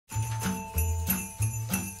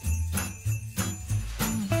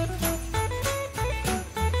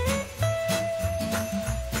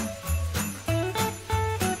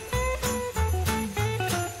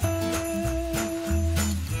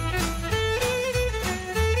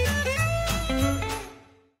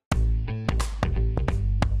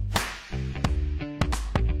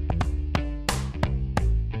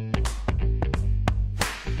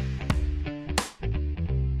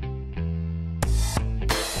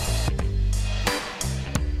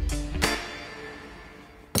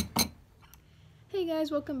guys,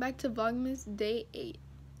 welcome back to Vlogmas Day 8.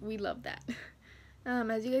 We love that.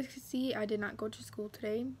 As you guys can see, I did not go to school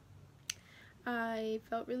today. I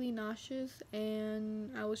felt really nauseous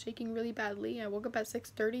and I was shaking really badly. I woke up at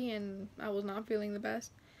 6:30 and I was not feeling the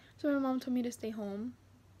best. So my mom told me to stay home,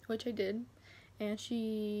 which I did. And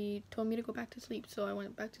she told me to go back to sleep. So I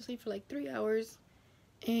went back to sleep for like 3 hours.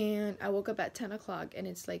 And I woke up at 10 o'clock and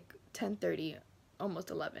it's like 10:30, almost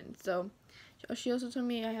 11. So she also told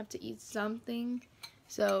me I have to eat something.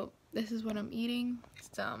 So this is what I'm eating.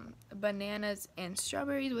 Some bananas and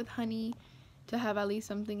strawberries with honey to have at least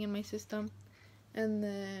something in my system. And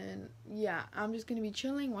then, yeah, I'm just going to be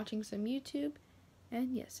chilling, watching some YouTube.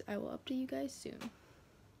 And yes, I will update you guys soon.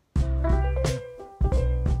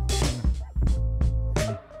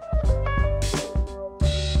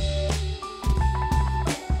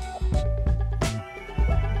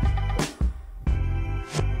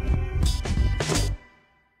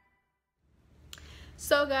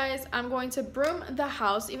 So guys, I'm going to broom the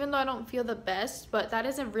house, even though I don't feel the best, but that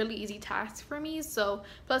is a really easy task for me. So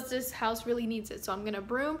plus this house really needs it, so I'm gonna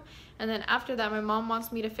broom. And then after that, my mom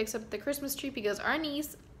wants me to fix up the Christmas tree because our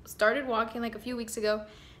niece started walking like a few weeks ago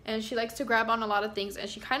and she likes to grab on a lot of things, and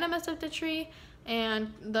she kind of messed up the tree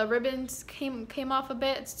and the ribbons came off a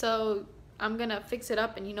bit. So I'm gonna fix it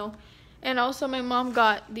up, and and also my mom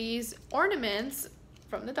got these ornaments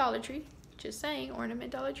from the Dollar Tree. Just saying,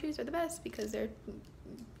 ornament Dollar Trees are the best because they're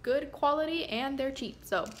good quality and they're cheap.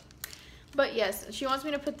 So but yes, she wants me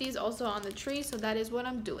to put these also on the tree, so that is what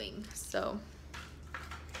I'm doing. So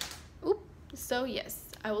yes,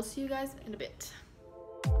 I will see you guys in a bit.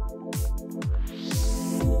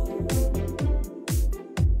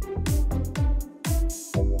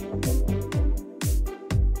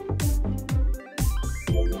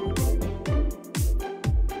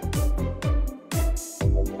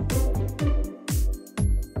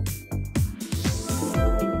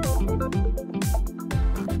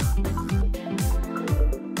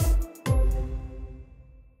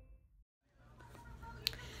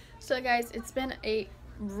 So guys, it's been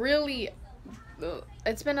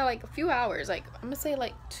like a few hours, like I'm gonna say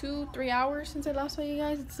like 2-3 hours since I last saw you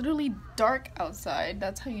guys. It's literally dark outside.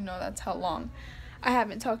 That's how you know that's how long I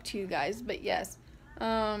haven't talked to you guys. But yes,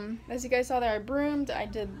 as you guys saw there, I broomed, I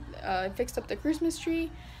fixed up the Christmas tree,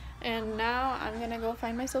 and now I'm gonna go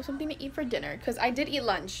find myself something to eat for dinner, because I did eat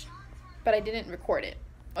lunch but I didn't record it.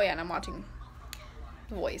 Oh yeah, and I'm watching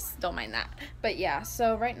voice, don't mind that. But yeah,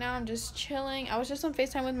 so right now I'm just chilling. I was just on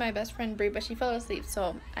FaceTime with my best friend Bree, but she fell asleep,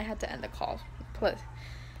 so I had to end the call.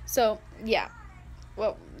 So yeah,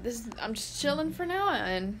 well, I'm just chilling for now,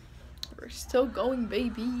 and we're still going,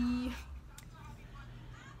 baby.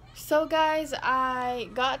 So guys, I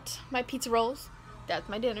got my pizza rolls. That's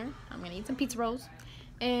my dinner. I'm gonna eat some pizza rolls,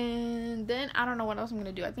 and then I don't know what else I'm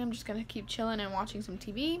gonna do. I think I'm just gonna keep chilling and watching some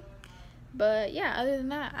TV. But yeah, other than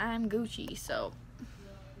that, I'm Gucci.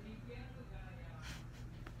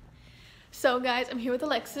 So guys, I'm here with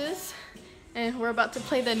Alexis, and we're about to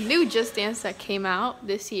play the new Just Dance that came out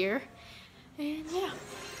this year. And yeah,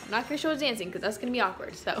 I'm not gonna show us dancing because that's gonna be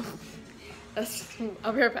awkward. So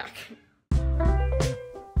I'll be right back.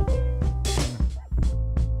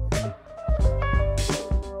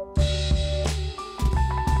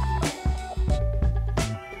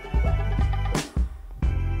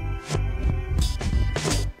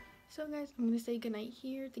 So guys, I'm gonna say goodnight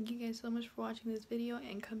here. Thank you guys so much for watching this video,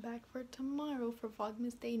 and come back for tomorrow for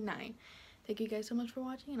Vlogmas Day 9. Thank you guys so much for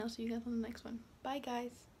watching, and I'll see you guys on the next one. Bye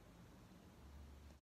guys.